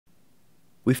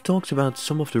We've talked about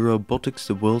some of the robotics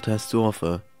the world has to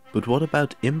offer, but what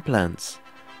about implants?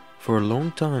 For a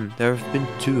long time there have been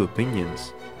two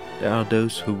opinions. There are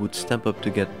those who would step up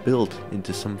to get built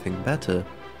into something better,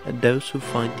 and those who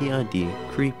find the idea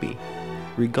creepy.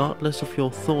 Regardless of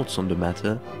your thoughts on the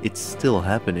matter, it's still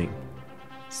happening.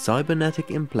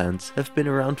 Cybernetic implants have been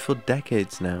around for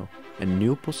decades now, and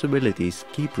new possibilities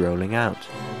keep rolling out.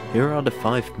 Here are the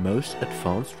 5 most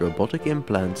advanced robotic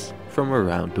implants from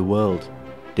around the world.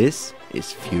 This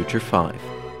is Future 5.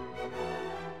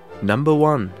 Number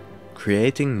 1.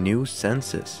 Creating new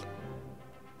senses.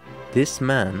 This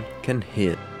man can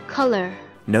hear. Color.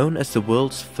 Known as the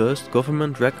world's first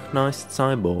government-recognized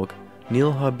cyborg,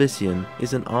 Neil Harbisian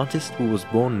is an artist who was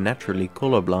born naturally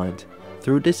colorblind.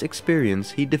 Through this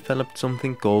experience he developed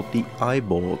something called the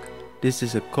eyeborg. This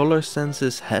is a color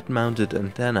senses head-mounted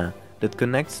antenna that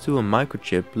connects to a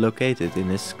microchip located in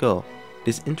his skull.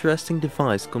 This interesting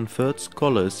device converts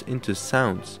colors into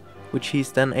sounds, which he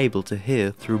is then able to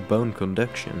hear through bone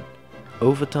conduction.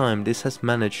 Over time this has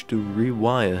managed to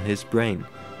rewire his brain.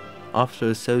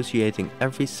 After associating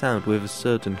every sound with a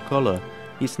certain color,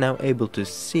 he is now able to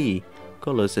see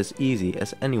colors as easy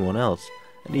as anyone else,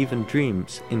 and even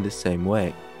dreams in the same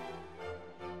way.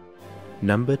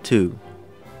 Number 2.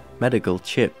 Medical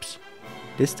chips.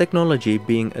 This technology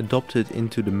being adopted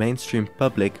into the mainstream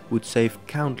public would save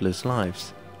countless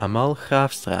lives. Amal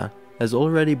Graafstra has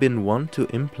already been one to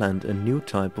implant a new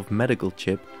type of medical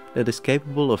chip that is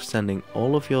capable of sending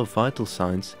all of your vital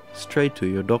signs straight to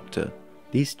your doctor.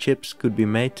 These chips could be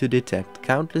made to detect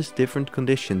countless different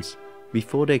conditions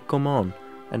before they come on,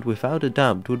 and without a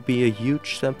doubt would be a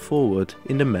huge step forward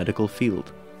in the medical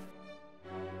field.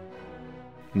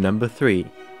 Number 3.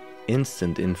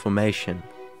 Instant information.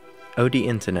 Oh, the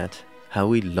internet, how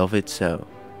we love it so.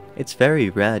 It's very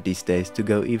rare these days to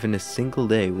go even a single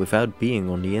day without being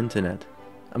on the internet.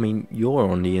 I mean, you're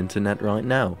on the internet right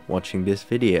now, watching this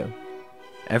video.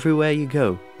 Everywhere you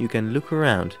go, you can look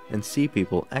around and see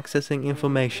people accessing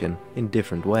information in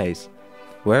different ways.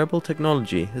 Wearable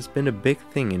technology has been a big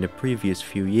thing in the previous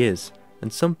few years,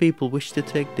 and some people wish to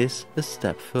take this a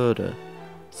step further.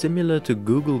 Similar to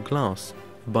Google Glass,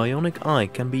 a bionic eye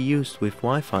can be used with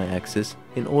Wi-Fi access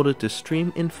in order to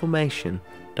stream information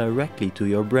directly to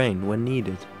your brain when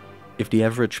needed. If the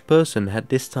average person had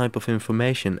this type of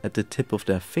information at the tip of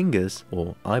their fingers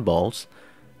or eyeballs,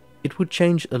 it would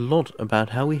change a lot about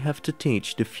how we have to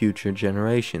teach the future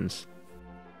generations.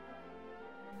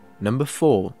 Number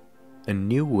 4. A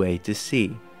new way to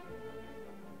see.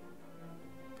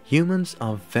 Humans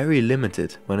are very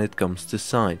limited when it comes to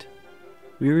sight.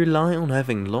 We rely on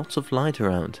having lots of light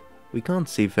around. We can't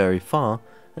see very far,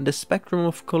 and the spectrum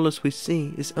of colors we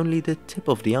see is only the tip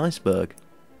of the iceberg.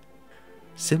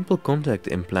 Simple contact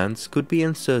implants could be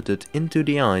inserted into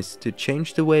the eyes to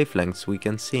change the wavelengths we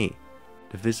can see.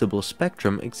 The visible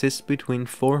spectrum exists between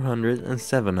 400 and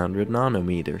 700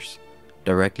 nanometers.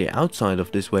 Directly outside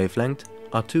of this wavelength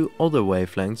are 2 other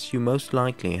wavelengths you most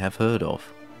likely have heard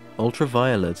of,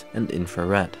 ultraviolet and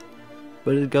infrared.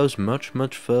 But it goes much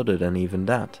further than even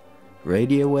that.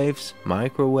 Radio waves,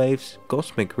 microwaves,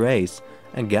 cosmic rays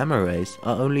and gamma rays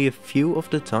are only a few of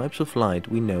the types of light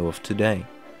we know of today.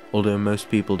 Although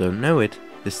most people don't know it,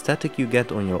 the static you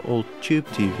get on your old tube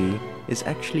TV is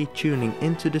actually tuning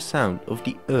into the sound of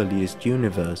the earliest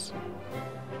universe.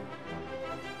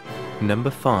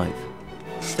 Number 5.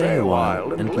 Stay a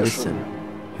while and listen.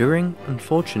 Hearing,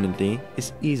 unfortunately,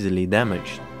 is easily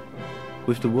damaged.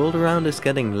 With the world around us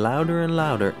getting louder and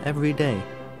louder every day,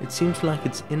 it seems like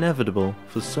it's inevitable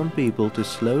for some people to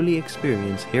slowly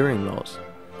experience hearing loss.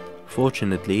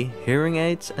 Fortunately, hearing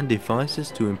aids and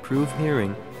devices to improve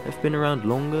hearing have been around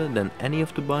longer than any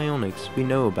of the bionics we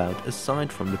know about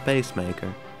aside from the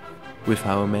pacemaker. With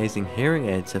how amazing hearing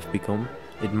aids have become,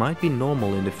 it might be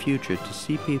normal in the future to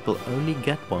see people only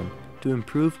get one to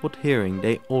improve what hearing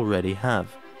they already have,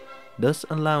 thus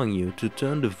allowing you to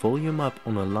turn the volume up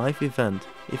on a live event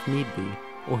if need be,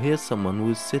 or hear someone who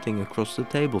is sitting across the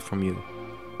table from you.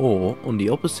 Or, on the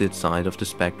opposite side of the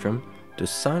spectrum, to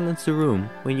silence the room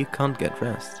when you can't get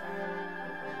rest.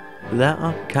 There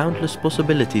are countless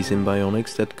possibilities in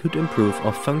bionics that could improve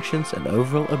our functions and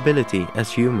overall ability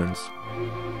as humans.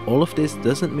 All of this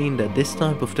doesn't mean that this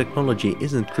type of technology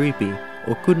isn't creepy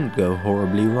or couldn't go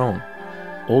horribly wrong.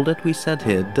 All that we said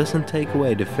here doesn't take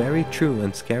away the very true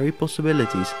and scary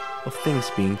possibilities of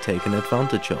things being taken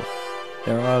advantage of.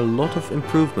 There are a lot of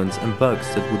improvements and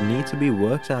bugs that would need to be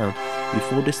worked out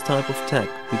before this type of tech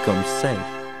becomes safe.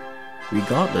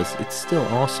 Regardless, it's still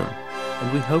awesome,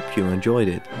 and we hope you enjoyed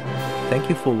it. Thank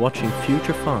you for watching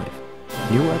Future 5.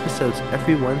 New episodes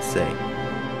every Wednesday.